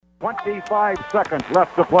25 seconds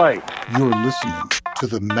left to play. You're listening to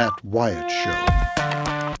the Matt Wyatt Show.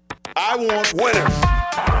 I want winners.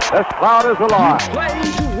 This crowd is alive. Play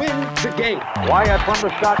to win the game. Wyatt from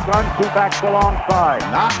the shotgun, two backs alongside.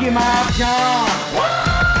 Knock him out, John.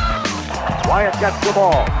 Wyatt gets the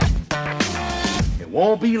ball. It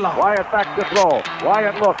won't be long. Wyatt back to throw.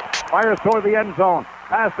 Wyatt looks, fires toward the end zone.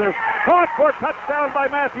 Passes, caught for touchdown by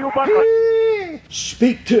Matthew Butler.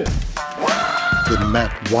 Speak to. The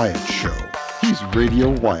Matt Wyatt Show. He's Radio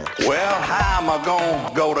Wyatt. Well, how am I going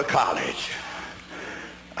to go to college?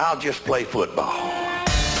 I'll just play football.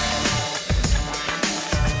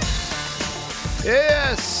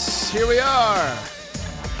 Yes, here we are.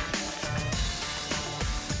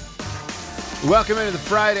 Welcome into the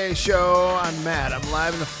Friday show. I'm Matt. I'm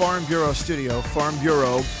live in the Farm Bureau studio. Farm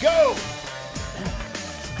Bureau, go!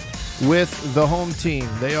 With the home team.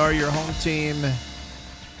 They are your home team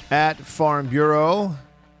at Farm Bureau.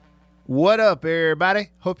 What up, everybody?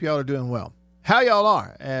 Hope y'all are doing well. How y'all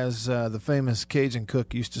are, as the famous Cajun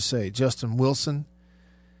cook used to say, Justin Wilson,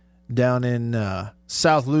 down in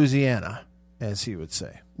South Louisiana, as he would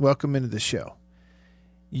say. Welcome into the show.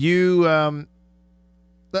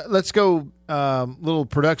 Let's go little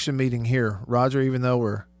production meeting here, Roger, even though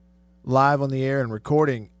we're live on the air and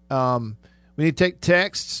recording. We need to take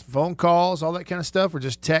texts, phone calls, all that kind of stuff, or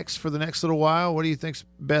just text for the next little while. What do you think's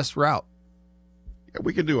best route? Yeah,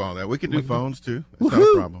 we can do all that. We can do phones, too. That's Woo-hoo. not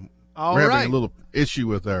a problem. We're having a little issue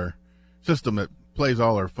with our system that plays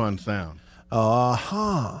all our fun sound.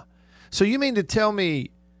 Uh-huh. So you mean to tell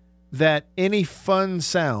me that any fun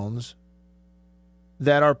sounds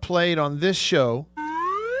that are played on this show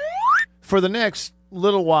for the next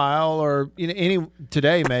little while, or any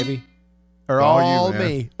today maybe, are all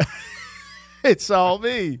me? It's all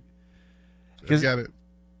me. Got it.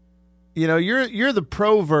 You're the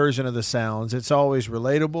pro version of the sounds. It's always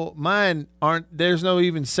relatable. Mine aren't. There's no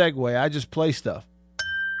even segue. I just play stuff,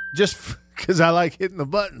 just because I like hitting the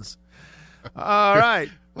buttons. All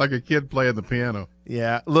right, like a kid playing the piano.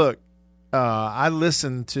 Yeah. Look, I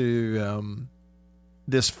listened to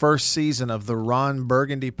this first season of the Ron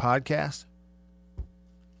Burgundy podcast.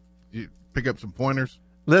 You pick up some pointers.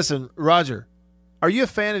 Listen, Roger, are you a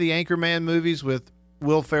fan of the Anchorman movies with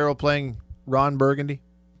Will Ferrell playing Ron Burgundy?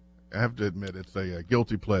 I have to admit, it's a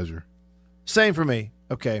guilty pleasure. Same for me.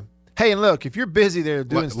 Okay. Hey, and look, if you're busy there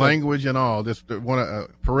doing stuff, language and all, just want a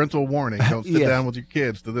parental warning. Don't sit down with your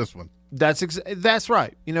kids to this one. That's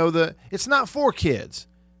right. It's not for kids.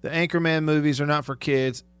 The Anchorman movies are not for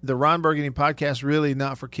kids. The Ron Burgundy podcast really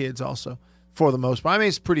not for kids also, for the most part. I mean,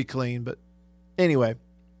 it's pretty clean, but anyway.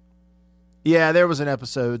 Yeah, there was an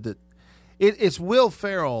episode that it's Will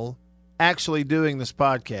Ferrell actually doing this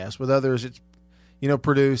podcast. With others, it's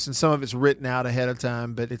produced, and some of it's written out ahead of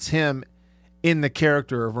time, but it's him in the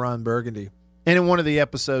character of Ron Burgundy. And in one of the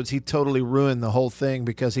episodes, he totally ruined the whole thing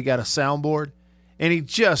because he got a soundboard, and he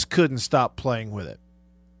just couldn't stop playing with it.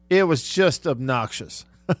 It was just obnoxious.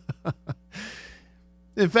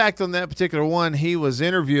 In fact, on that particular one, he was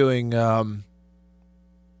interviewing, I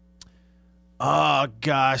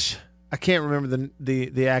can't remember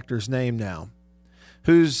the actor's name now,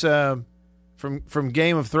 who's from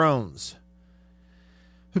Game of Thrones,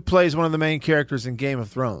 who plays one of the main characters in Game of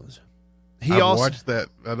Thrones. I've watched that.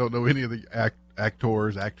 I don't know any of the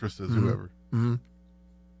actors, actresses, whoever. Mm-hmm.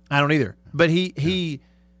 I don't either. But this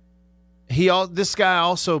guy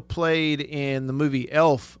also played in the movie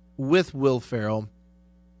Elf with Will Ferrell.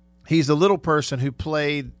 He's the little person who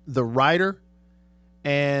played the writer,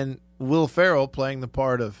 and Will Ferrell, playing the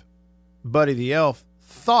part of Buddy the Elf,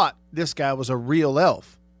 thought this guy was a real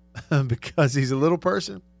elf because he's a little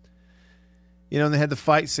person. And they had the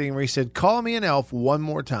fight scene where he said, "Call me an elf one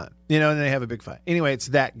more time." And they have a big fight. Anyway, it's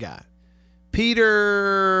that guy.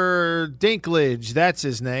 Peter Dinklage, that's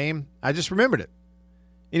his name. I just remembered it.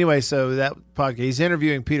 Anyway, so that podcast, he's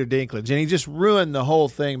interviewing Peter Dinklage, and he just ruined the whole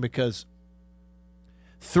thing because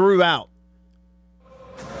throughout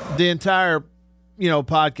the entire,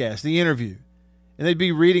 podcast, the interview, and they'd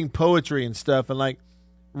be reading poetry and stuff, and like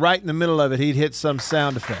right in the middle of it, he'd hit some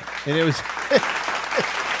sound effect, and it was,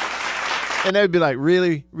 and they'd be like,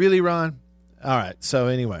 "Really, really, Ron?" All right. So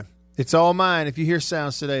anyway, it's all mine. If you hear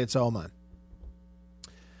sounds today, it's all mine.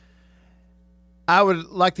 I would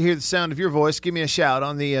like to hear the sound of your voice. Give me a shout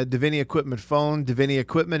on the Davini Equipment phone. Davini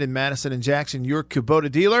Equipment in Madison and Jackson, your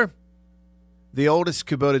Kubota dealer, the oldest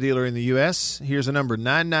Kubota dealer in the U.S. Here's a number,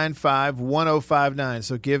 995-1059.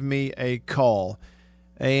 So give me a call.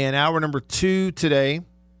 And hour number 2 today,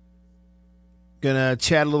 going to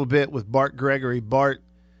chat a little bit with Bart Gregory. Bart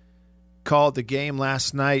called the game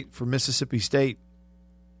last night for Mississippi State.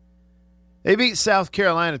 They beat South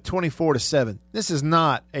Carolina 24-7. This is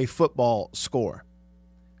not a football score.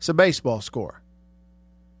 It's a baseball score.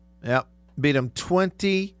 Yep. Beat them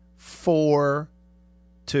 24-7.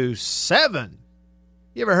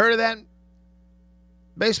 You ever heard of that?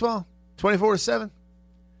 Baseball? 24-7?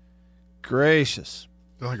 Gracious.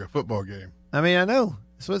 Sounds like a football game. I mean, I know.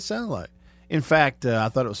 That's what it sounded like. In fact, I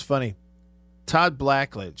thought it was funny. Todd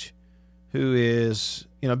Blackledge, who is,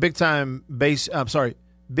 big-time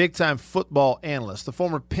football analyst, the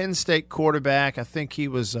former Penn State quarterback. I think he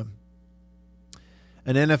was an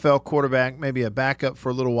NFL quarterback, maybe a backup for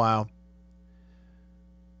a little while,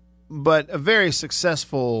 but a very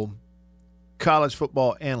successful college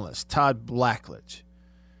football analyst, Todd Blackledge.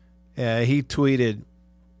 He tweeted,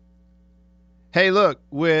 "Hey, look,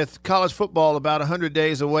 with college football about 100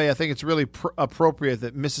 days away, I think it's really appropriate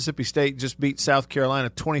that Mississippi State just beat South Carolina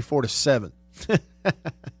 24-7."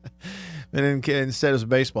 And instead it was a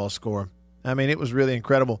baseball score. I mean, it was really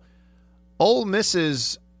incredible. Ole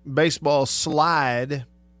Miss's baseball slide,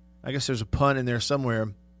 I guess there's a pun in there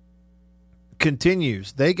somewhere,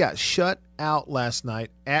 continues. They got shut out last night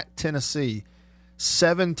at Tennessee,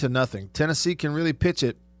 7-0. Tennessee can really pitch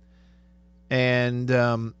it. And,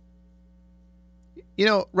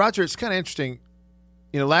 Roger, it's kind of interesting.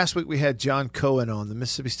 Last week we had John Cohen on, the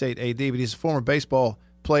Mississippi State AD, but he's a former baseball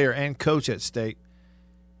player and coach at State.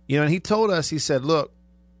 And he told us, he said, look,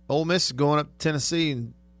 Ole Miss is going up to Tennessee,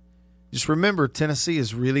 and just remember, Tennessee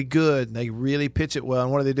is really good, and they really pitch it well.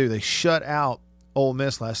 And what do? They shut out Ole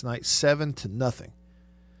Miss last night, 7-0.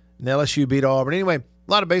 And LSU beat Auburn. Anyway, a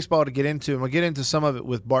lot of baseball to get into, and we'll get into some of it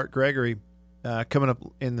with Bart Gregory coming up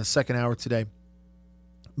in the second hour today.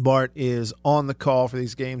 Bart is on the call for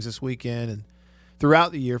these games this weekend and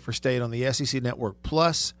throughout the year for State on the SEC Network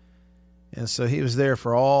Plus. And so he was there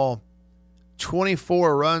for all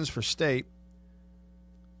 24 runs for State,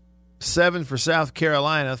 7 for South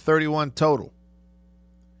Carolina, 31 total.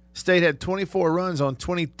 State had 24 runs on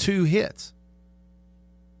 22 hits.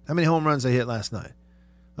 How many home runs they hit last night?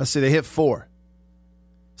 Let's see, they hit 4.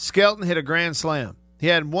 Skelton hit a grand slam. He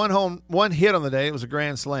had one hit on the day. It was a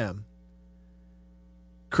grand slam.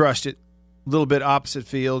 Crushed it. A little bit opposite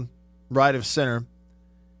field, right of center.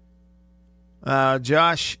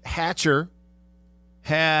 Josh Hatcher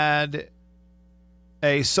had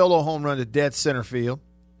a solo home run to dead center field.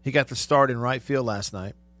 He got the start in right field last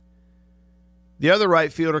night. The other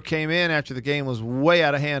right fielder came in after the game was way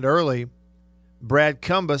out of hand early, Brad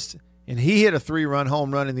Cumbus, and he hit a 3-run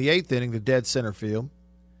home run in the 8th inning to dead center field.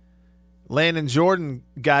 Landon Jordan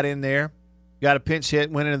got in there, got a pinch hit,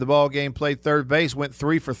 went into the ball game, played third base, went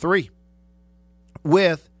 3 for 3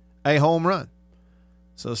 with a home run.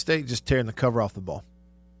 So State just tearing the cover off the ball.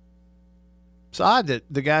 It's odd that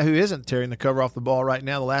the guy who isn't tearing the cover off the ball right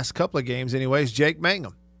now, the last couple of games anyways, Jake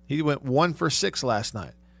Mangum. He went 1 for 6 last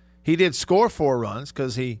night. He did score 4 runs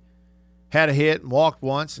because he had a hit and walked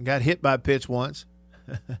once and got hit by a pitch once.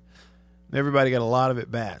 Everybody got a lot of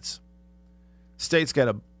at-bats. State's got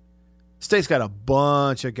a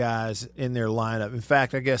bunch of guys in their lineup. In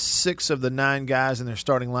fact, I guess 6 of the 9 guys in their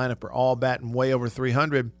starting lineup are all batting way over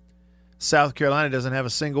 300. South Carolina doesn't have a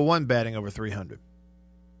single one batting over 300.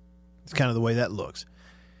 It's kind of the way that looks.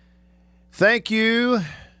 Thank you,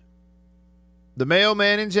 the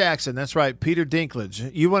mailman in Jackson. That's right, Peter Dinklage.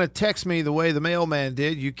 You want to text me the way the mailman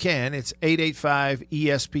did, you can. It's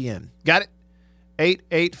 885-ESPN. Got it?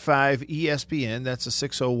 885-ESPN. That's a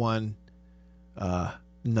 601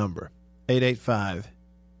 number.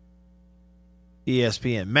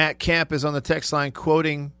 885-ESPN. Matt Camp is on the text line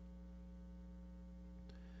quoting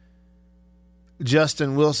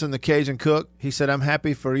Justin Wilson, the Cajun cook. He said, "I'm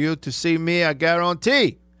happy for you to see me, I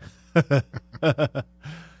guarantee."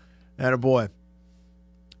 Attaboy.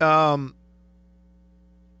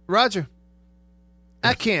 Roger,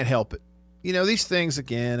 I can't help it. These things,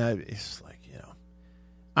 again, it's like,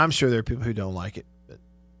 I'm sure there are people who don't like it, but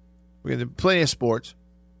we're going to do plenty of sports.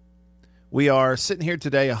 We are sitting here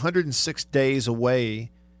today 106 days away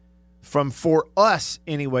from, for us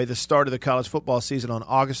anyway, the start of the college football season on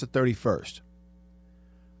August the 31st.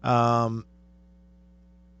 And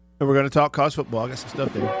we're going to talk college football. I got some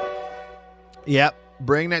stuff there. Yep.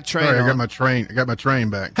 Bring that train on. I got my train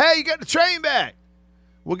back. Hey, you got the train back.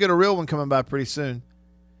 We'll get a real one coming by pretty soon.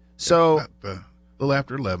 So a little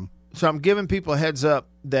after 11. So I'm giving people a heads up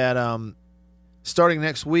that starting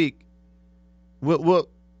next week, we'll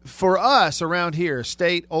for us around here,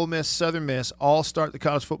 State, Ole Miss, Southern Miss, all start the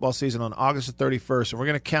college football season on August the 31st. And we're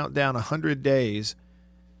going to count down 100 days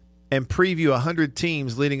and preview 100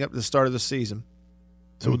 teams leading up to the start of the season.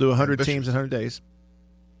 So we'll do 100 teams in 100 days.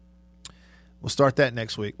 We'll start that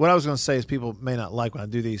next week. What I was going to say is people may not like when I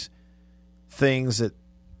do these. things that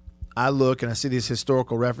I look and I see these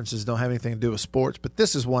historical references don't have anything to do with sports, but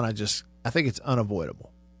this is one I think it's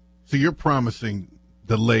unavoidable. So you're promising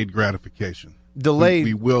delayed gratification. Delayed.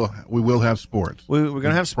 We will have sports. We're going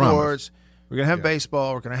to have Promise. sports. We're going to have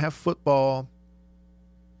baseball. We're going to have football.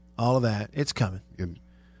 All of that. It's coming.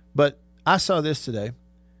 But I saw this today.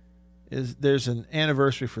 There's an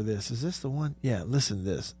anniversary for this. Is this the one? Yeah, listen to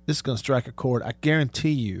this. This is going to strike a chord. I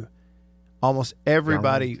guarantee you almost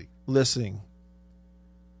everybody listening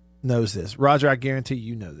knows this. Roger, I guarantee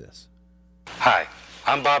you know this. Hi,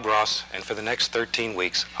 I'm Bob Ross, and for the next 13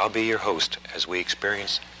 weeks, I'll be your host as we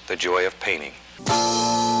experience the joy of painting.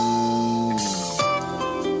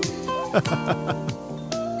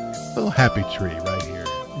 Little happy tree right here.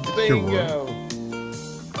 Bingo.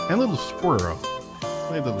 And a little squirrel.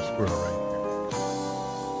 A little squirrel right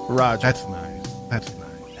here. Roger. That's nice. That's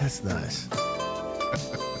nice. That's nice.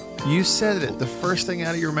 You said it. The first thing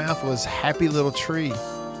out of your mouth was happy little tree.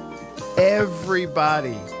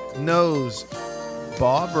 Everybody knows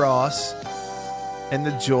Bob Ross and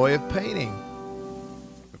the joy of painting.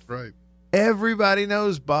 That's right. Everybody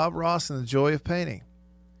knows Bob Ross and the joy of painting.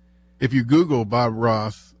 If you Google Bob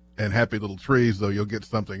Ross and happy little trees, though, you'll get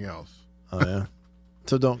something else. Oh, yeah.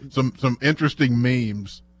 So don't. Some interesting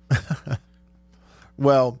memes.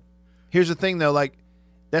 Well, here's the thing, though. Like,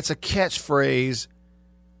 that's a catchphrase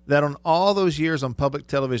that on all those years on public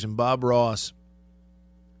television, Bob Ross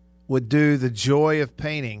would do the joy of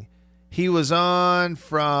painting. He was on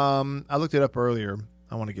from, I looked it up earlier.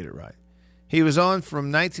 I want to get it right. He was on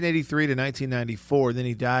from 1983 to 1994. Then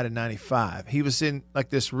he died in 95. He was in like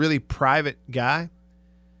this really private guy.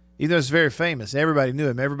 Even though it's very famous. Everybody knew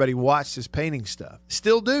him. Everybody watched his painting stuff.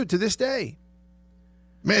 Still do to this day.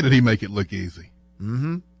 Man, did he make it look easy.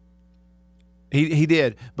 Mm-hmm. He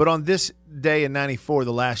did. But on this day in 94,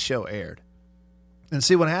 the last show aired. And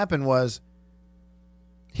see, what happened was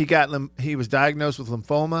he was diagnosed with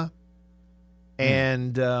lymphoma.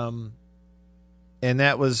 And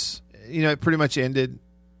that was, it pretty much ended.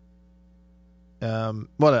 Well,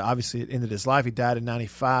 obviously it ended his life. He died in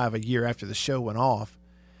 95, a year after the show went off.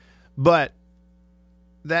 But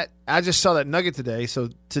I just saw that nugget today. So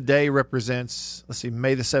today represents,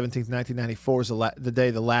 May the 17th, 1994 is the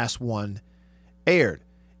day the last one aired.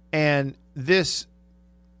 And this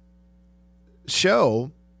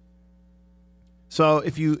show, so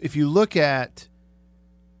if you look at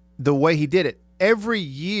the way he did it, every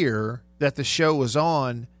year that the show was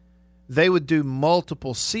on, they would do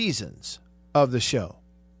multiple seasons of the show.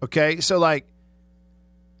 Okay? So like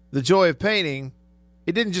The Joy of Painting,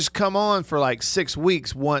 it didn't just come on for like 6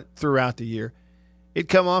 weeks throughout the year. It'd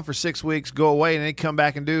come on for 6 weeks, go away, and they'd come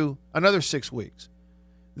back and do another 6 weeks.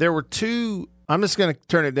 There were two. I'm just going to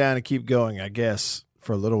turn it down and keep going, I guess,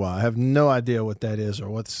 for a little while. I have no idea what that is or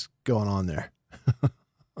what's going on there.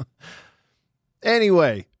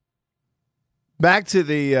 Anyway, back to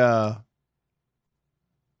the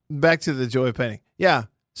Joy of Painting. Yeah,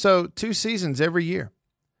 so 2 seasons every year.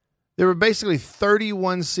 There were basically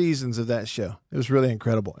 31 seasons of that show. It was really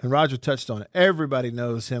incredible. And Roger touched on it. Everybody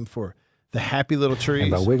knows him for the happy little trees.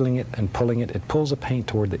 And by wiggling it and pulling it, it pulls the paint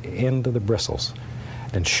toward the end of the bristles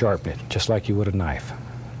and sharpen it, just like you would a knife.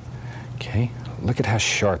 Okay? Look at how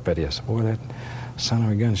sharp that is. Boy, that son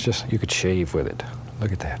of a gun is just, you could shave with it.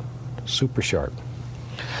 Look at that. Super sharp.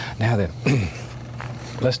 Now then,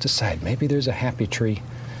 let's decide. Maybe there's a happy tree,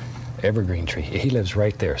 evergreen tree. He lives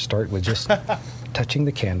right there. Start with just touching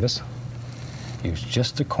the canvas. Use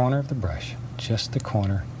just the corner of the brush, just the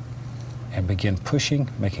corner, and begin pushing,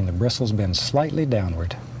 making the bristles bend slightly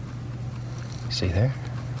downward. See there?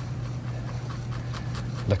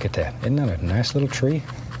 Look at that. Isn't that a nice little tree?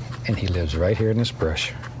 And he lives right here in this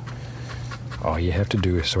brush. All you have to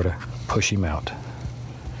do is sort of push him out.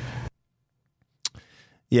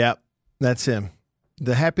 Yeah, that's him.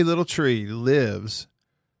 The happy little tree lives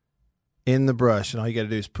in the brush, and all you got to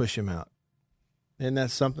do is push him out. Isn't that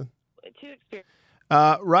something?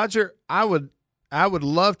 Roger, I would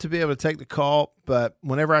love to be able to take the call, but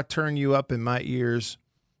whenever I turn you up in my ears,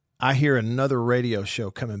 I hear another radio show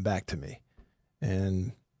coming back to me,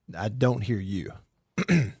 and I don't hear you.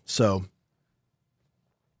 So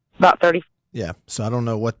about 30. Yeah, so I don't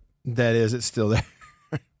know what that is. It's still there.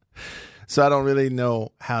 So I don't really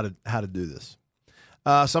know how to do this.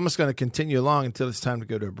 So I'm just going to continue along until it's time to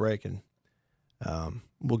go to a break, and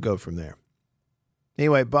we'll go from there.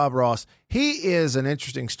 Anyway, Bob Ross, he is an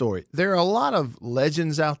interesting story. There are a lot of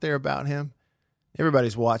legends out there about him.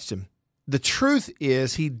 Everybody's watched him. The truth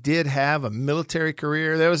is he did have a military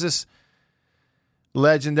career. There was this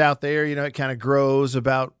legend out there, it kind of grows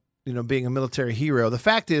about, being a military hero. The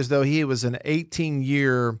fact is, though, he was an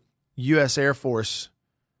 18-year U.S. Air Force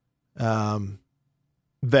veteran.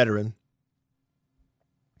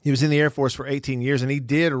 He was in the Air Force for 18 years, and he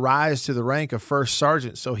did rise to the rank of first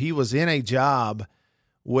sergeant. So he was in a job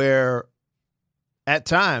where at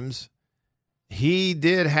times he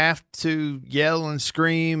did have to yell and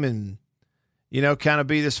scream and, kind of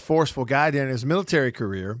be this forceful guy during his military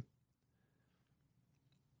career.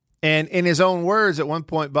 And in his own words, at one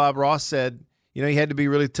point, Bob Ross said, he had to be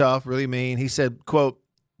really tough, really mean. He said, quote,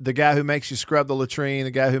 the guy who makes you scrub the latrine,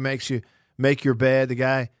 the guy who makes you make your bed, the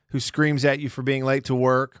guy who screams at you for being late to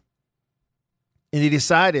work. And he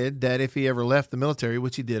decided that if he ever left the military,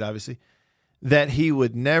 which he did, obviously, that he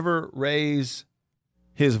would never raise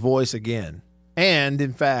his voice again. And,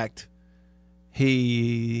 in fact,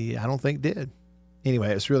 I don't think did.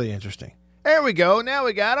 Anyway, it's really interesting. There we go. Now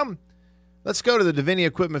we got him. Let's go to the Davini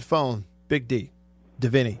Equipment phone. Big D.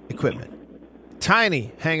 Davini Equipment.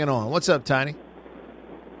 Tiny hanging on. What's up, Tiny?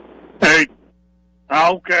 Hey,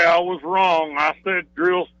 okay, I was wrong. I said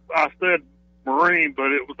drills. I said Marine,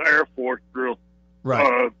 but it was Air Force drills.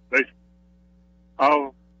 Right.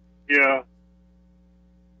 Yeah.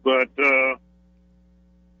 But,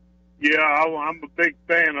 I'm a big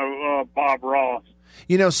fan of Bob Ross.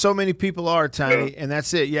 So many people are, Tiny, and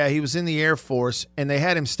that's it. Yeah, he was in the Air Force, and they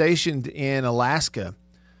had him stationed in Alaska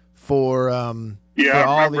for all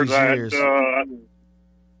these years.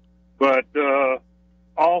 But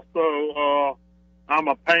also, I'm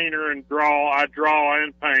a painter and draw. I draw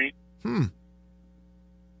and paint. And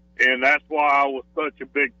that's why I was such a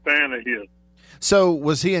big fan of his. So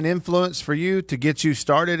was he an influence for you to get you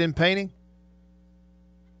started in painting?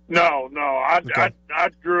 No. I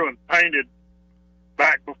drew and painted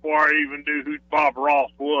back before I even knew who Bob Ross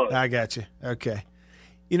was. I got you. Okay.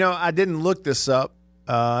 I didn't look this up.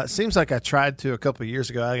 It seems like I tried to a couple of years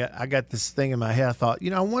ago. I got this thing in my head. I thought,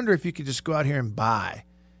 I wonder if you could just go out here and buy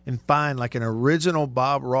and find like an original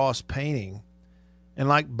Bob Ross painting and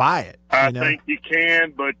buy it. I think you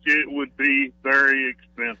can, but it would be very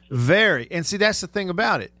expensive. Very. And see, that's the thing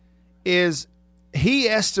about it is he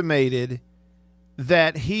estimated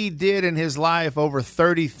that he did in his life over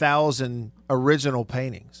 30,000 original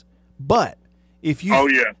paintings. But if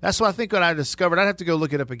you, that's what I think what I discovered. I'd have to go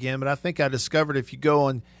look it up again, but I think I discovered if you go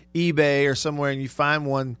on eBay or somewhere and you find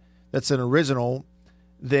one that's an original,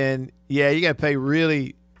 then you got to pay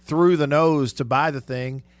really through the nose to buy the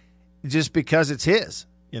thing just because it's his,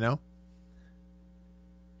 Yeah.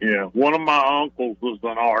 One of my uncles was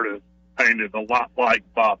an artist, painted a lot like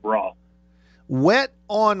Bob Ross. Wet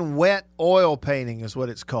on wet oil painting is what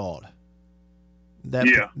it's called. That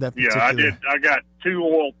I did. I got 2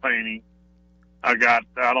 oil paintings. I got,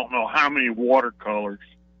 I don't know how many watercolors.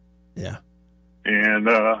 Yeah. And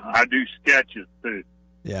I do sketches too.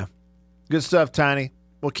 Yeah. Good stuff, Tiny.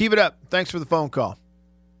 Well, keep it up. Thanks for the phone call.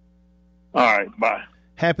 All right. Bye.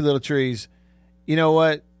 Happy little trees. You know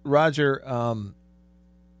what, Roger?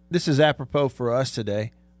 This is apropos for us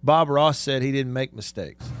today. Bob Ross said he didn't make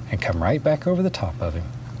mistakes. And come right back over the top of him.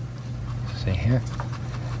 See here?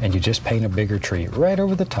 And you just paint a bigger tree right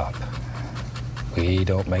over the top. We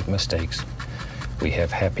don't make mistakes. We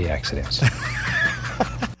have happy accidents.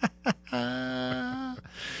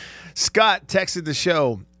 Scott texted the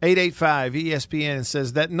show, 885-ESPN, and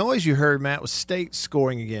says, that noise you heard, Matt, was State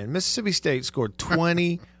scoring again. Mississippi State scored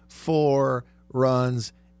 24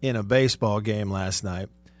 runs in a baseball game last night.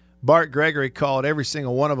 Bart Gregory called every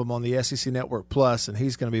single one of them on the SEC Network Plus, and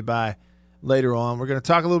he's going to be by later on. We're going to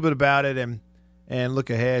talk a little bit about it and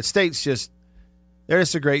look ahead. State's they're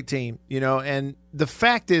just a great team, and the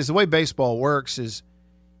fact is, the way baseball works is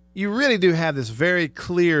you really do have this very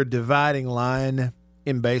clear dividing line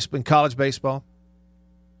in college baseball.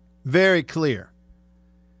 Very clear.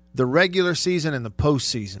 The regular season and the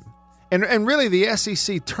postseason. And really the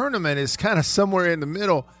SEC tournament is kind of somewhere in the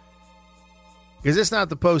middle because it's not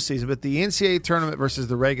the postseason, but the NCAA tournament versus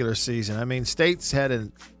the regular season. I mean, State's had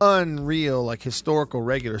an unreal, historical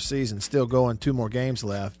regular season, still going 2 more games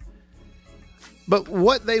left. But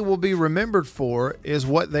what they will be remembered for is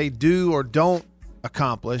what they do or don't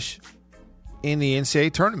accomplish in the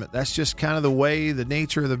NCAA tournament. That's just kind of the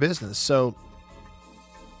nature of the business. So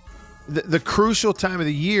the crucial time of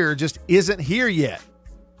the year just isn't here yet.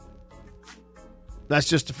 That's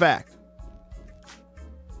just a fact.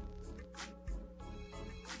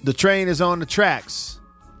 The train is on the tracks,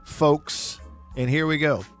 folks. And here we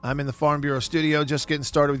go. I'm in the Farm Bureau studio, just getting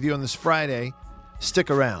started with you on this Friday. Stick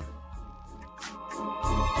around.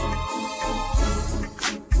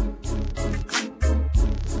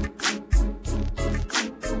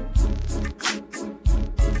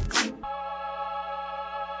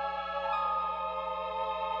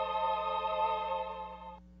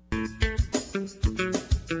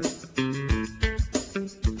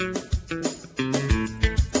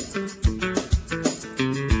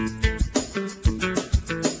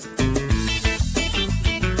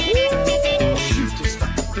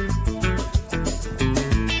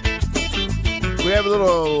 we have a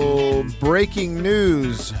little breaking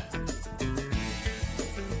news.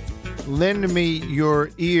 Lend me your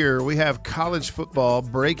ear. We have college football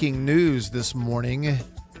breaking news this morning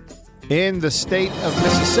in the state of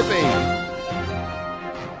Mississippi.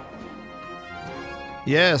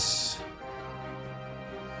 Yes.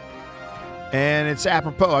 And it's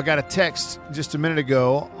apropos. I got a text just a minute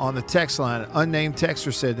ago on the text line. An unnamed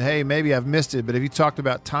texter said, hey, maybe I've missed it, but have you talked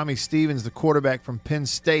about Tommy Stevens, the quarterback from Penn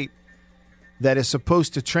State that is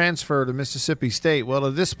supposed to transfer to Mississippi State? Well,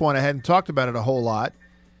 at this point, I hadn't talked about it a whole lot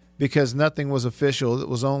because nothing was official. It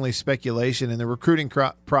was only speculation, and the recruiting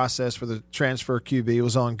process for the transfer QB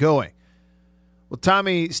was ongoing. Well,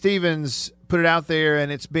 Tommy Stevens put it out there,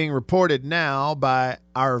 and it's being reported now by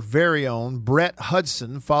our very own Brett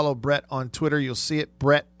Hudson. Follow Brett on Twitter. You'll see it,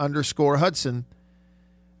 Brett_Hudson.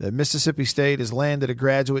 That Mississippi State has landed a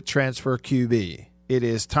graduate transfer QB. It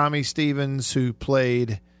is Tommy Stevens, who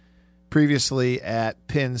played previously at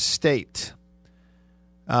Penn State.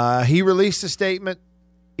 He released a statement.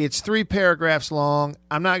 It's 3 paragraphs long.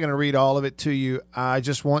 I'm not going to read all of it to you. I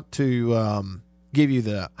just want to give you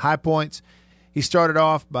the high points. He started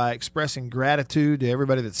off by expressing gratitude to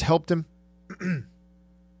everybody that's helped him. And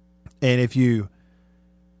if you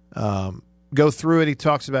go through it, he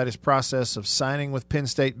talks about his process of signing with Penn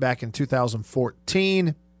State back in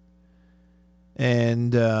 2014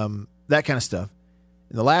 and that kind of stuff.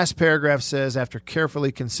 And the last paragraph says, after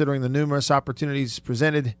carefully considering the numerous opportunities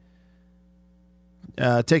presented,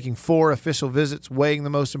 taking 4 official visits, weighing the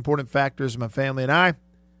most important factors, my family and I've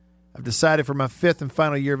decided for my 5th and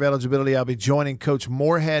final year of eligibility, I'll be joining Coach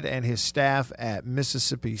Moorhead and his staff at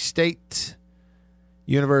Mississippi State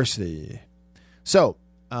University. So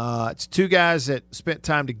it's 2 guys that spent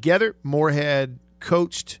time together. Moorhead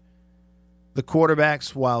coached the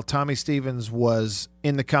quarterbacks while Tommy Stevens was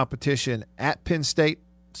in the competition at Penn State.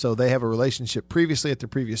 So they have a relationship previously at their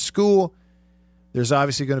previous school. There's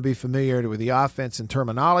obviously going to be familiarity with the offense and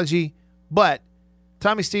terminology, but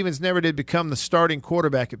Tommy Stevens never did become the starting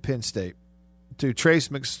quarterback at Penn State to Trace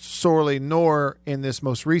McSorley, nor in this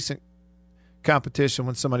most recent competition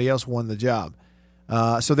when somebody else won the job.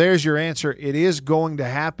 So there's your answer. It is going to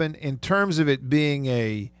happen. In terms of it being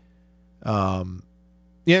in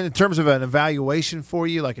terms of an evaluation for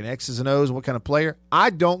you, like an X's and O's, what kind of player,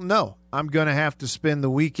 I don't know. I'm going to have to spend the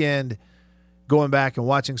weekend going back and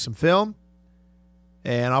watching some film.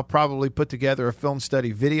 And I'll probably put together a film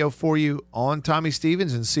study video for you on Tommy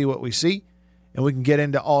Stevens and see what we see. And we can get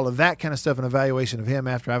into all of that kind of stuff and evaluation of him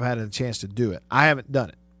after I've had a chance to do it. I haven't done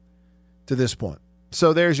it to this point.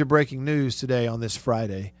 So there's your breaking news today on this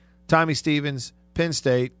Friday. Tommy Stevens, Penn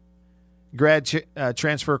State, grad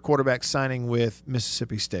transfer quarterback signing with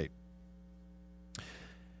Mississippi State.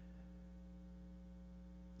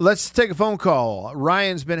 Let's take a phone call.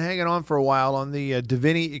 Ryan's been hanging on for a while on the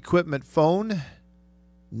Davini Equipment phone.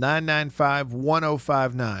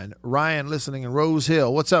 995-1059. Ryan listening in Rose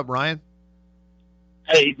Hill. What's up, Ryan?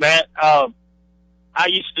 Hey, Matt. I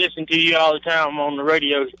used to listen to you all the time on the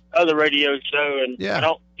radio, other radio show, and I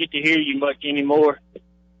don't get to hear you much anymore.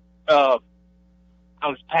 I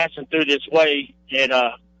was passing through this way, and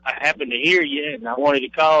I happened to hear you, and I wanted to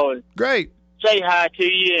call and say hi to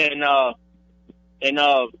you, and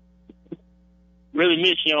really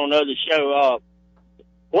miss you on the other show.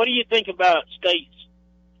 What do you think about State's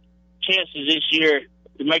chances this year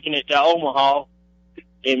to making it to Omaha?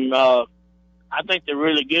 And I think they're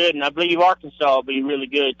really good, and I believe Arkansas will be really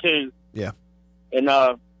good too. Yeah. And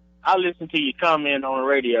I'll listen to your comment on the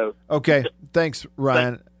radio. Okay. Thanks,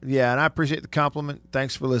 Ryan. Yeah, and I appreciate the compliment.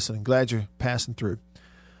 Thanks for listening. Glad you're passing through.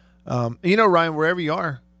 Ryan, wherever you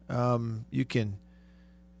are, you can,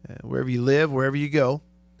 wherever you live, wherever you go,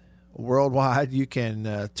 worldwide, you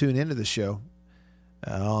can tune into the show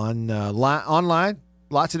online.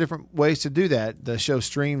 Lots of different ways to do that. The show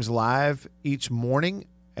streams live each morning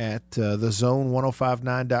at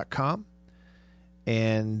thezone1059.com.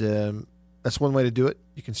 And that's one way to do it.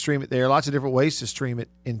 You can stream it there. Lots of different ways to stream it,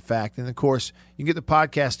 in fact. And, of course, you can get the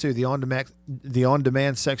podcast, too, the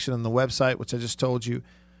on-demand section on the website, which I just told you.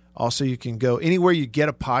 Also, you can go anywhere you get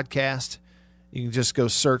a podcast. You can just go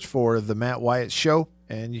search for The Matt Wyatt Show,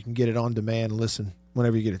 and you can get it on demand and listen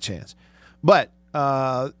whenever you get a chance. But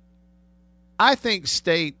I think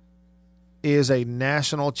State is a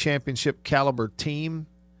national championship caliber team,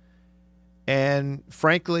 and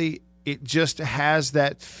frankly, it just has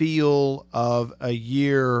that feel of a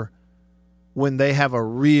year when they have a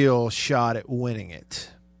real shot at winning it.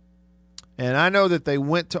 And I know that they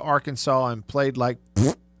went to Arkansas and played like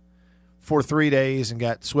for 3 days and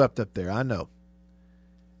got swept up there. I know.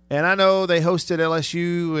 And I know they hosted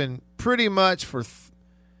LSU and pretty much for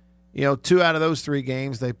 2 out of those 3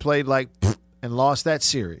 games, they played like and lost that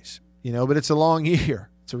series. But it's a long year.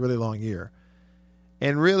 It's a really long year.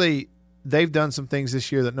 And really, they've done some things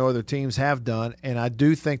this year that no other teams have done, and I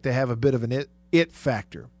do think they have a bit of an it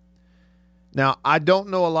factor. Now, I don't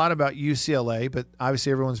know a lot about UCLA, but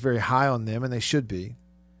obviously everyone's very high on them, and they should be.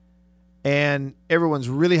 And everyone's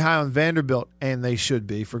really high on Vanderbilt, and they should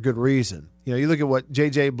be for good reason. You look at what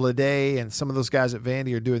J.J. Blade and some of those guys at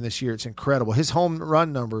Vandy are doing this year. It's incredible. His home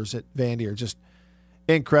run numbers at Vandy are just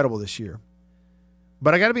incredible this year.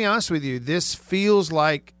 But I got to be honest with you, this feels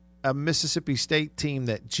like a Mississippi State team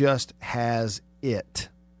that just has it.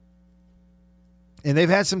 And they've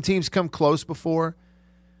had some teams come close before.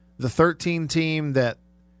 The 13 team that,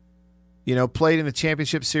 played in the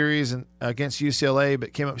championship series and against UCLA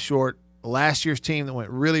but came up short. Last year's team that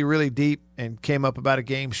went really, really deep and came up about a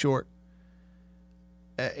game short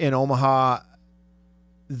in Omaha.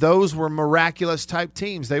 Those were miraculous type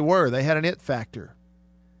teams. They had an it factor.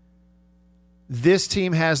 This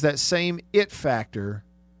team has that same it factor,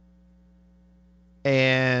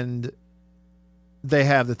 and they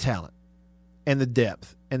have the talent and the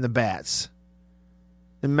depth and the bats.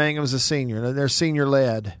 And Mangum's a senior, and they're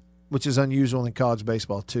senior-led, which is unusual in college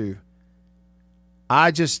baseball too.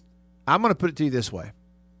 I'm going to put it to you this way.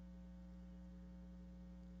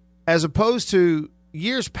 As opposed to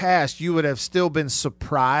years past, you would have still been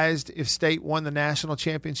surprised if State won the national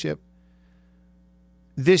championship.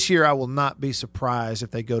 This year, I will not be surprised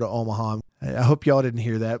if they go to Omaha. I hope y'all didn't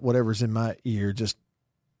hear that. Whatever's in my ear just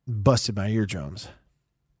busted my eardrums.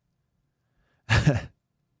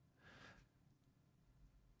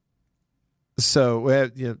 So we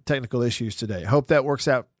have technical issues today. Hope that works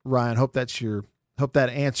out, Ryan. Hope that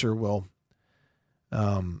answer will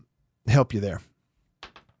help you there.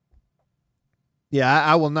 Yeah,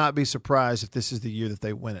 I will not be surprised if this is the year that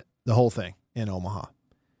they win it, the whole thing in Omaha.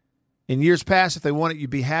 In years past, if they won it, you'd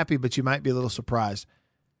be happy, but you might be a little surprised.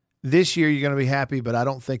 This year, you're going to be happy, but I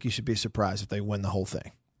don't think you should be surprised if they win the whole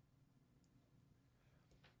thing.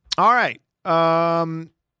 All right.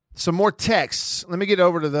 Some more texts. Let me get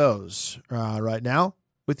over to those right now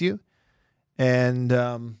with you. And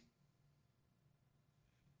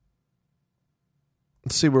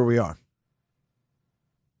let's see where we are.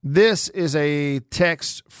 This is a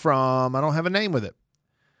text from, I don't have a name with it,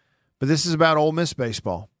 but this is about Ole Miss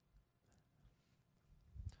baseball.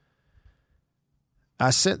 I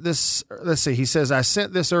sent this, let's see, he says, I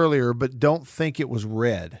sent this earlier, but don't think it was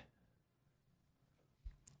read.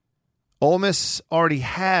 Ole Miss already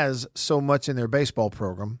has so much in their baseball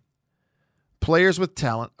program. Players with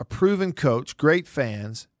talent, a proven coach, great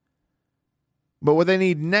fans. But what they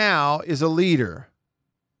need now is a leader.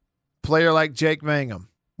 Player like Jake Mangum,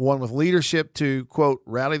 one with leadership to, quote,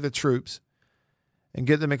 rally the troops and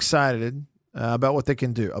get them excited about what they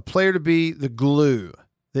can do. A player to be the glue.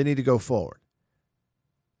 They need to go forward.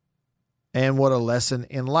 And what a lesson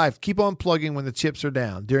in life. Keep on plugging when the chips are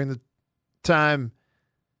down. During the time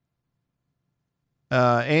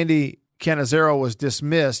Andy Canizero was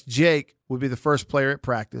dismissed, Jake would be the first player at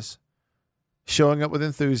practice, showing up with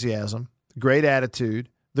enthusiasm, great attitude,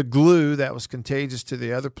 the glue that was contagious to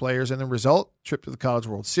the other players, and the result, trip to the College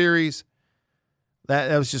World Series.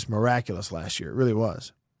 That was just miraculous last year. It really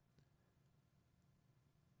was.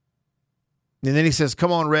 And then he says,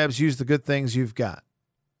 come on, Rebs, use the good things you've got.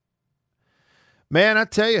 Man, I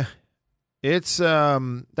tell you, it's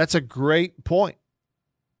that's a great point.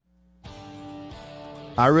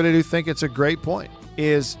 I really do think it's a great point.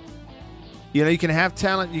 Is, you can have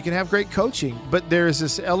talent, you can have great coaching, but there is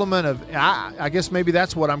this element of, I guess maybe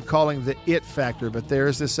that's what I'm calling the it factor, but there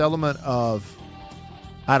is this element of,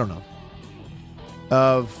 I don't know,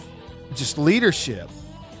 of just leadership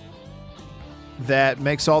that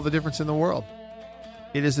makes all the difference in the world.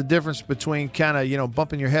 It is the difference between kind of,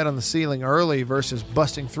 bumping your head on the ceiling early versus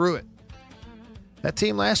busting through it. That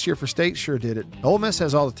team last year for State sure did it. Ole Miss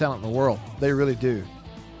has all the talent in the world. They really do.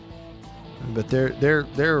 But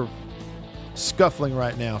they're scuffling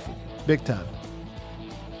right now for big time.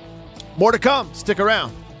 More to come. Stick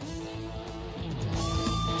around.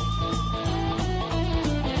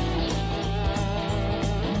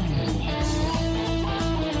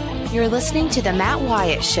 You're listening to The Matt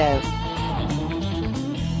Wyatt Show.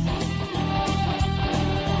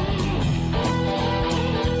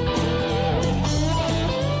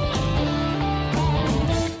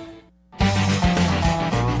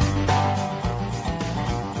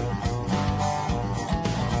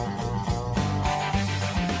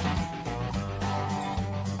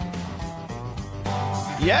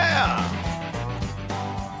 Yeah!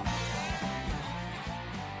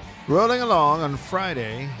 Rolling along on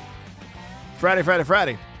Friday.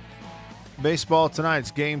 Baseball tonight's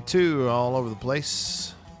game 2 all over the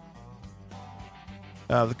place.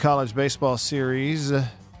 The college baseball series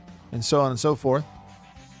and so on and so forth.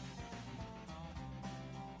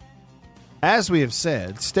 As we have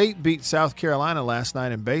said, State beat South Carolina last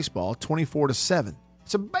night in baseball 24-7.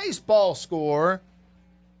 It's a baseball score.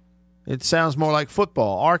 It sounds more like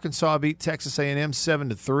football. Arkansas beat Texas A&M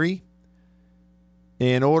 7-3.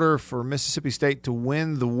 In order for Mississippi State to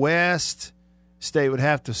win the West, State would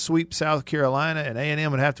have to sweep South Carolina, and A&M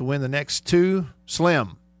would have to win the next 2.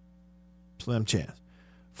 Slim chance.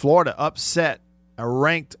 Florida upset a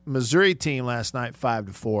ranked Missouri team last night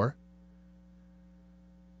 5-4.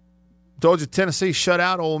 Told you Tennessee shut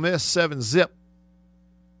out Ole Miss 7-0.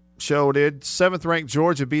 Show did. 7th-ranked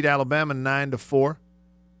Georgia beat Alabama 9-4.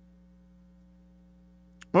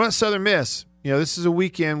 What about Southern Miss? This is a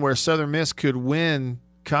weekend where Southern Miss could win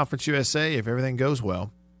Conference USA if everything goes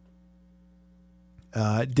well.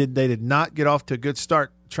 They did not get off to a good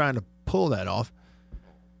start trying to pull that off,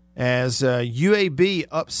 as UAB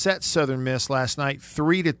upset Southern Miss last night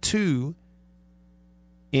 3-2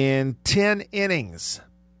 in 10 innings.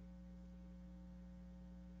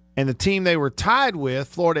 And the team they were tied with,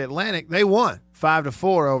 Florida Atlantic, they won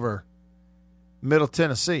 5-4 over Middle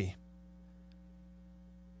Tennessee.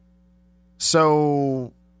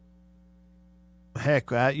 So,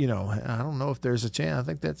 heck, I don't know if there's a chance. I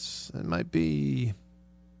think it might be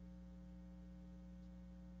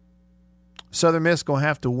Southern Miss going to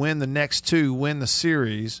have to win the next 2, win the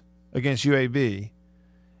series against UAB,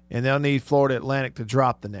 and they'll need Florida Atlantic to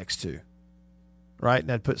drop the next 2, right? And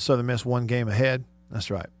that puts Southern Miss 1 game ahead.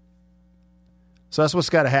 That's right. So that's what's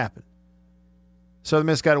got to happen. Southern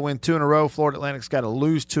Miss got to win 2 in a row. Florida Atlantic's got to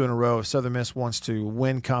lose 2 in a row if Southern Miss wants to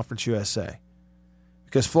win Conference USA.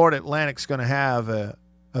 Because Florida Atlantic's going to have a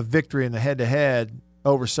victory in the head-to-head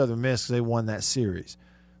over Southern Miss because they won that series.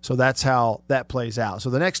 So that's how that plays out. So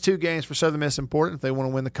the next 2 games for Southern Miss are important if they want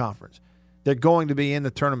to win the conference. They're going to be in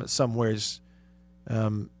the tournament somewhere. This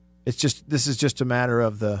is just a matter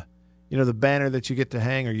of the banner that you get to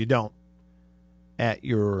hang or you don't at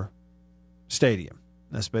your stadium.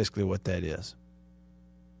 That's basically what that is.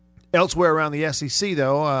 Elsewhere around the SEC,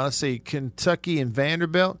 though, let's see, Kentucky and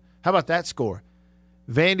Vanderbilt. How about that score?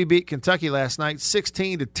 Vandy beat Kentucky last night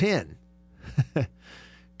 16-10.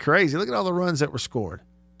 Crazy. Look at all the runs that were scored.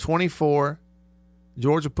 24.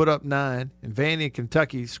 Georgia put up 9. And Vandy and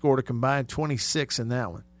Kentucky scored a combined 26 in that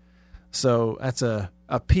one. So that's a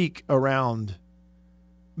peak around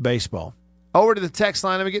baseball. Over to the text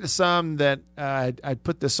line. Let me get to some that I'd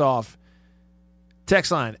put this off.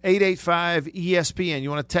 Text line, 885-ESPN. You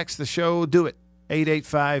want to text the show? Do it.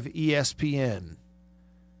 885-ESPN.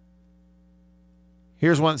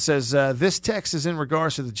 Here's one that says, this text is in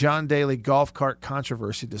regards to the John Daly golf cart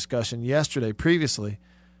controversy discussion yesterday. Previously,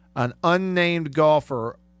 an unnamed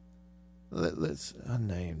golfer,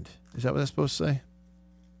 unnamed, is that what that's supposed to say?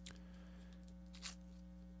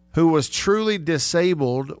 Who was truly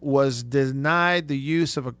disabled was denied the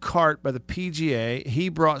use of a cart by the PGA. He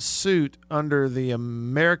brought suit under the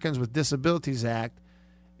Americans with Disabilities Act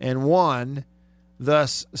and won,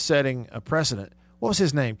 thus setting a precedent. What was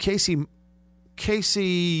his name? Casey, what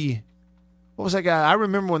was that guy? I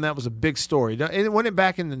remember when that was a big story. Wasn't it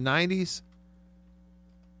back in the 90s?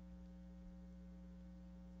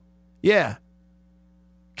 Yeah.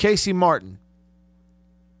 Casey Martin.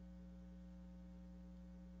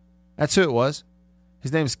 That's who it was.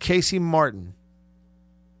 His name is Casey Martin.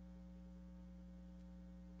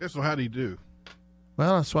 So how do you do?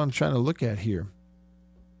 Well, that's what I'm trying to look at here.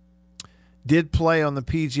 Did play on the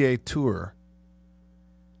PGA Tour.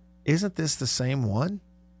 Isn't this the same one?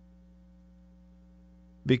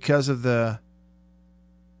 Because of the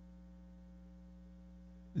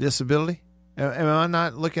disability? Am I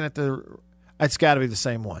not looking at the... It's got to be the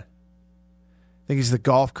same one. I think he's the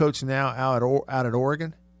golf coach now out at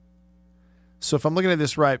Oregon. So if I'm looking at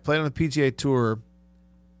this right, played on the PGA Tour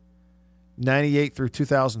 98 through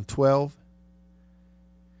 2012.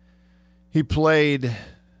 He played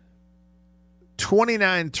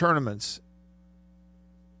 29 tournaments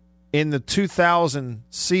in the 2000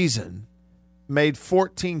 season, made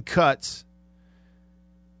 14 cuts,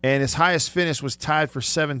 and his highest finish was tied for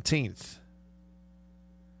 17th.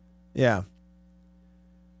 Yeah.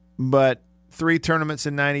 But 3 tournaments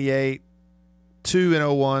in 98, 2 in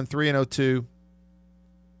 01, 3 in 02.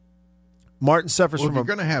 Martin suffers from if you're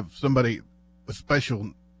going to have somebody with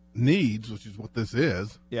special needs, which is what this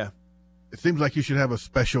is. Yeah. It seems like you should have a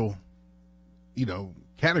special,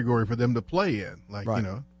 category for them to play in. Like, right.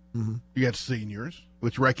 Mm-hmm. You got seniors,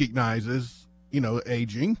 which recognizes,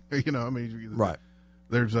 aging, right.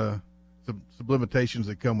 There's some limitations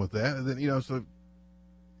that come with that. And then, so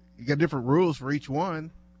you got different rules for each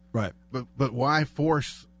one. Right. But why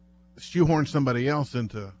shoehorn somebody else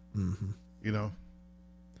into,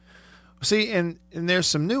 See, and there's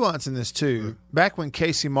some nuance in this too. Back when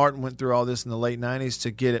Casey Martin went through all this in the late 90s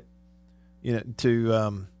to get it,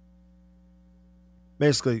 to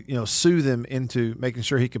basically, sue them into making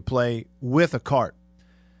sure he could play with a cart.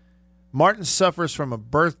 Martin suffers from a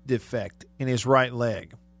birth defect in his right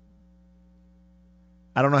leg.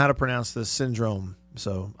 I don't know how to pronounce this syndrome,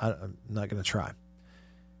 so I'm not going to try.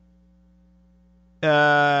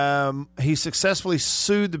 He successfully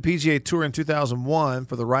sued the PGA Tour in 2001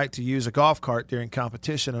 for the right to use a golf cart during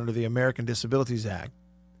competition under the American Disabilities Act.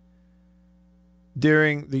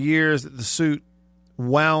 During the years that the suit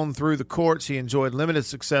wound through the courts, he enjoyed limited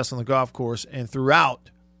success on the golf course and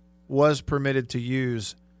throughout was permitted to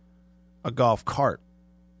use a golf cart.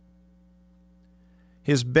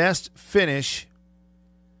 His best finish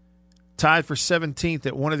tied for 17th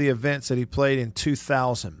at one of the events that he played in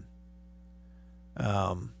 2000.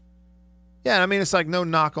 It's like no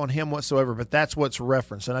knock on him whatsoever, but that's what's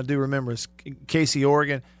referenced. And I do remember it's Casey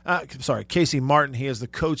Martin. He is the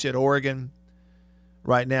coach at Oregon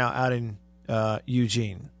right now out in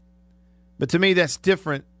Eugene. But to me, that's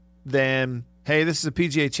different than, hey, this is a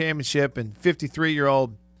PGA championship and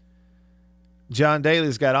 53-year-old John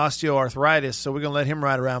Daly's got osteoarthritis, so we're going to let him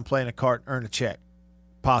ride around playing a cart and earn a check.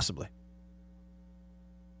 Possibly.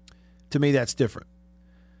 To me, that's different.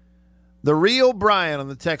 The real Brian on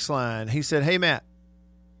the text line, he said, hey, Matt,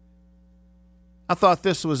 I thought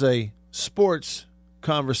this was a sports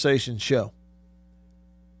conversation show.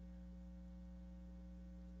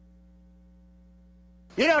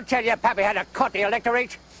 You don't tell your pappy how to court the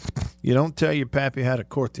electorate. You don't tell your pappy how to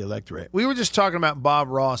court the electorate. We were just talking about Bob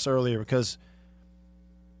Ross earlier because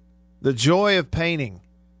the joy of painting,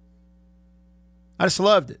 I just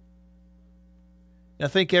loved it. I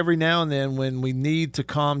think every now and then when we need to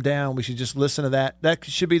calm down, we should just listen to that. That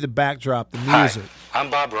should be the backdrop, the music. Hi, I'm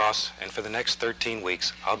Bob Ross, and for the next 13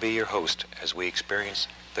 weeks, I'll be your host as we experience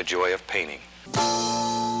the joy of painting.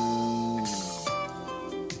 I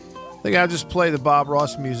think I'll just play the Bob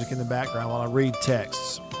Ross music in the background while I read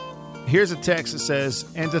texts. Here's a text that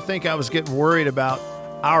says, and to think I was getting worried about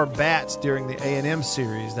our bats during the A&M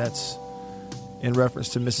series. That's in reference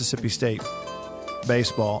to Mississippi State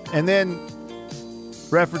baseball. And then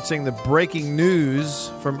referencing the breaking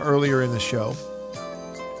news from earlier in the show.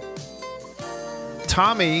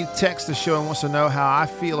 Tommy texts the show and wants to know how I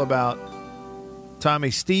feel about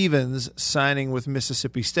Tommy Stevens signing with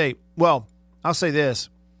Mississippi State. Well, I'll say this.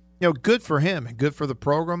 Good for him and good for the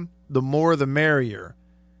program. The more, the merrier.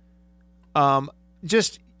 To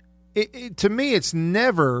me, it's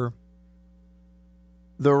never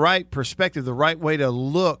the right perspective, the right way to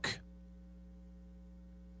look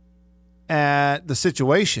at the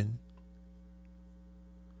situation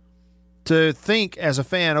to think as a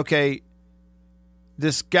fan, okay,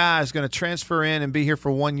 this guy is going to transfer in and be here for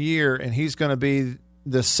 1 year and he's going to be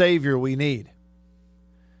the savior we need.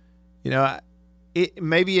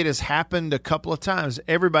 Maybe it has happened a couple of times.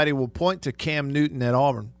 Everybody will point to Cam Newton at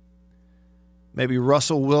Auburn. Maybe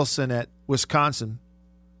Russell Wilson at Wisconsin.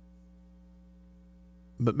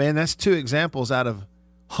 But, man, that's two examples out of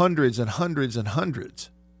hundreds and hundreds and hundreds.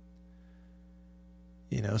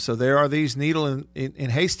 So there are these needle in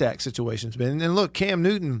haystack situations. And look, Cam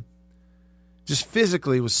Newton just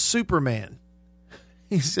physically was Superman.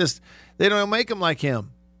 He's just, they don't make him like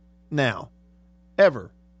him now,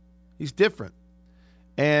 ever. He's different.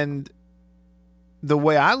 And the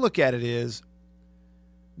way I look at it is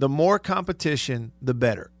the more competition, the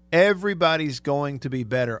better. Everybody's going to be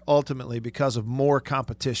better ultimately because of more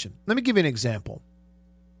competition. Let me give you an example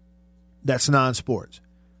that's non-sports.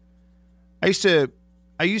 I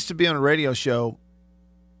used to be on a radio show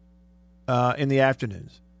in the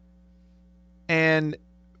afternoons. And,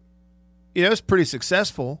 it was pretty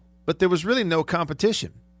successful, but there was really no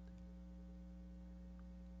competition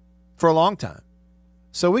for a long time.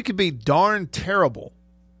 So we could be darn terrible.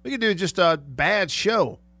 We could do just a bad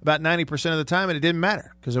show about 90% of the time, and it didn't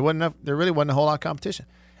matter because there really wasn't a whole lot of competition.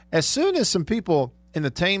 As soon as some people in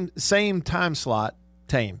the same time slot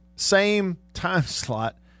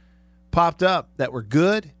popped up that were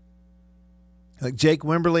good, like Jake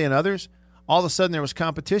Wimberly and others, all of a sudden there was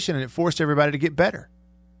competition and it forced everybody to get better.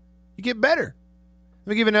 You get better. Let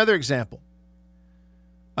me give you another example.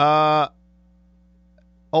 Ole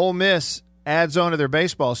Miss adds on to their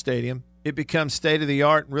baseball stadium. It becomes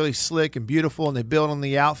state-of-the-art and really slick and beautiful, and they build on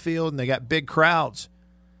the outfield, and they got big crowds.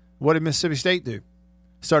 What did Mississippi State do?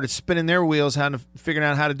 Started spinning their wheels, figuring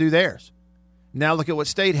out how to do theirs. Now look at what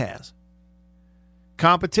State has.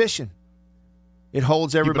 Competition. It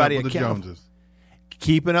holds everybody accountable.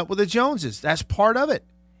 Keeping up with the Joneses. That's part of it.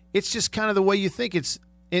 It's just kind of the way you think. It's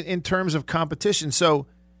in terms of competition. So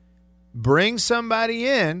bring somebody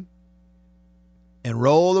in and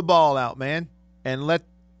roll the ball out, man, and let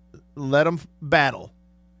them battle.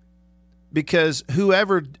 Because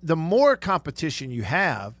the more competition you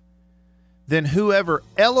have, then whoever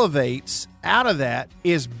elevates out of that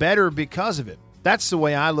is better because of it. That's the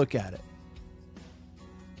way I look at it.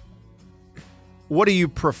 What do you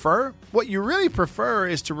prefer? What you really prefer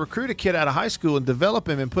is to recruit a kid out of high school and develop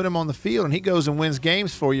him and put him on the field, and he goes and wins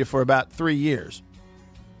games for you for about 3 years.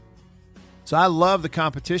 So I love the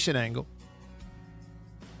competition angle.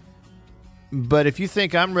 But if you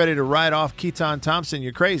think I'm ready to write off Keaton Thompson,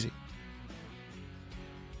 you're crazy.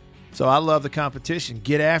 So I love the competition.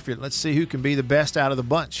 Get after it. Let's see who can be the best out of the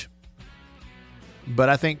bunch. But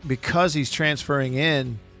I think because he's transferring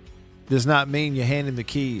in does not mean you hand him the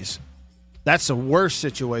keys. That's the worst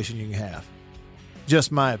situation you can have.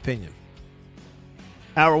 Just my opinion.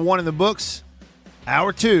 Hour 1 in the books.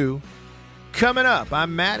 Hour 2 coming up.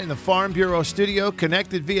 I'm Matt in the Farm Bureau studio,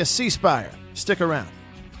 connected via C-Spire. Stick around.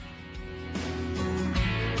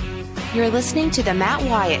 You're listening to The Matt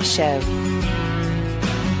Wyatt Show.